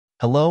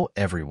Hello,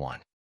 everyone.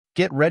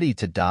 Get ready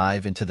to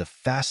dive into the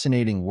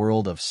fascinating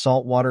world of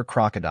saltwater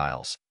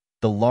crocodiles,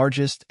 the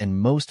largest and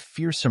most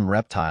fearsome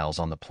reptiles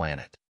on the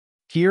planet.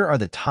 Here are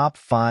the top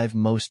 5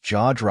 most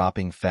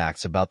jaw-dropping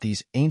facts about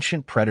these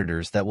ancient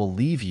predators that will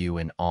leave you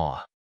in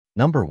awe.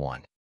 Number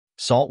 1.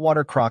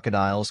 Saltwater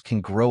crocodiles can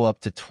grow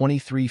up to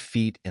 23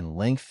 feet in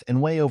length and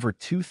weigh over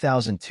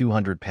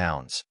 2,200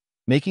 pounds,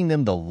 making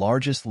them the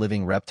largest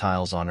living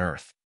reptiles on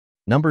Earth.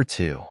 Number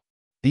 2.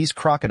 These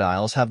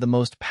crocodiles have the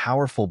most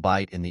powerful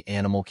bite in the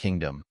animal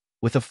kingdom,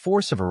 with a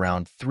force of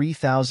around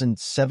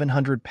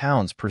 3,700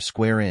 pounds per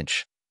square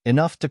inch,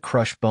 enough to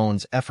crush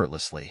bones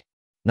effortlessly.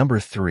 Number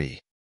 3.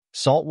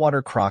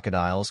 Saltwater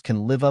crocodiles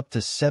can live up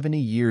to 70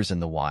 years in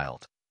the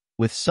wild,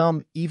 with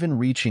some even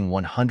reaching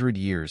 100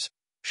 years,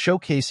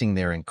 showcasing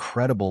their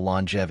incredible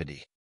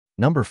longevity.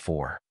 Number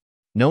 4.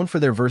 Known for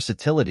their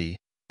versatility,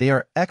 they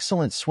are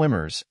excellent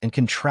swimmers and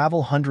can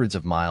travel hundreds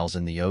of miles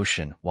in the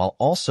ocean while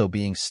also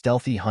being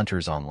stealthy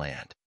hunters on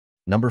land.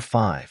 Number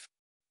 5.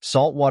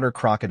 Saltwater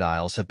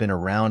crocodiles have been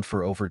around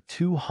for over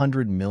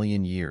 200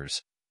 million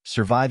years,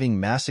 surviving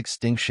mass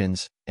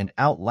extinctions and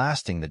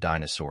outlasting the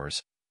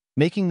dinosaurs,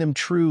 making them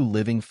true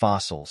living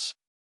fossils.